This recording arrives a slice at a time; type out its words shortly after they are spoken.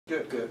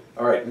Good, good.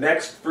 All right,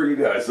 next for you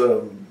guys,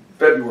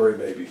 February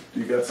maybe. Do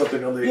you got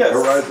something on the Yes.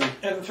 horizon?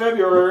 In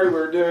February,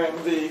 we're doing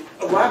the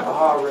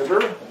Alapaha River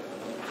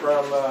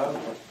from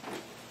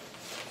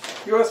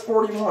US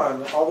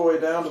 41 all the way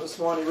down to the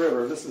Suwannee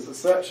River. This is a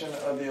section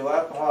of the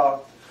Alapaha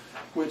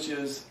which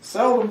is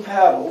seldom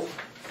paddled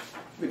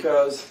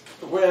because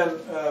when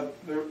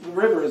the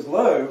river is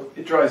low,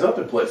 It dries up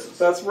in places.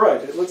 that's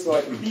right, it looks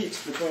like a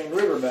beach between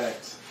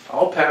riverbanks.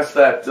 I'll pass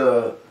that.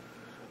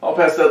 I'll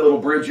pass that little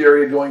bridge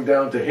area going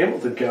down to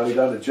Hamilton County,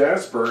 down to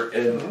Jasper,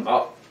 and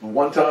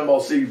one time I'll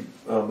see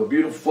a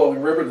beautiful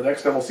flowing river. The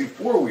next time I'll see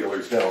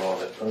four-wheelers down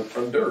on it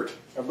on dirt.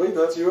 I believe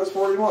that's US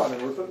 41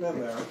 and we're putting in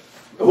there.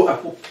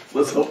 Well,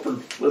 let's hope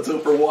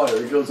for water.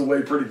 It goes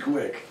away pretty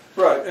quick.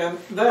 Right, and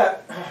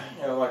that,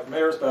 like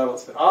Mayor's Battle,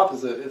 it's the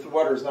opposite. If the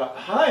water is not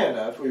high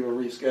enough, we will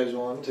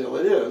reschedule until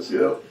it is.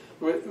 Yep.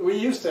 We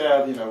used to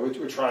have,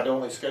 we try to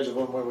only schedule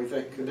them when we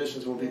think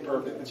conditions will be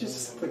perfect, but you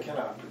just simply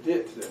cannot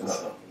predict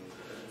this.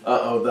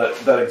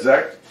 That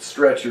exact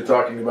stretch you're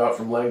talking about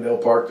from Langdale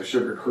Park to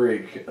Sugar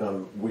Creek,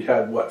 we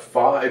had,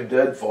 5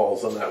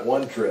 deadfalls on that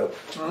one trip.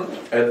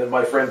 And then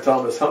my friend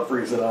Thomas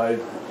Humphreys and I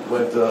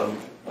went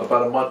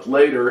about a month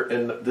later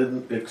and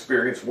didn't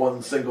experience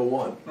one single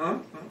one.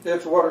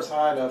 If the water's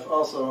high enough,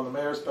 also on the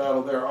Mayor's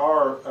Battle, there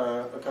are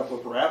a couple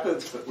of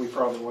rapids, but we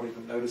probably won't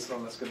even notice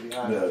them. That's going to be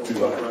high enough. Too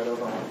high. Right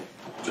over them.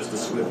 Just a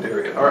swift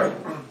area. All right.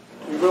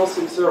 We will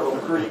see several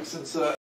creeks and such.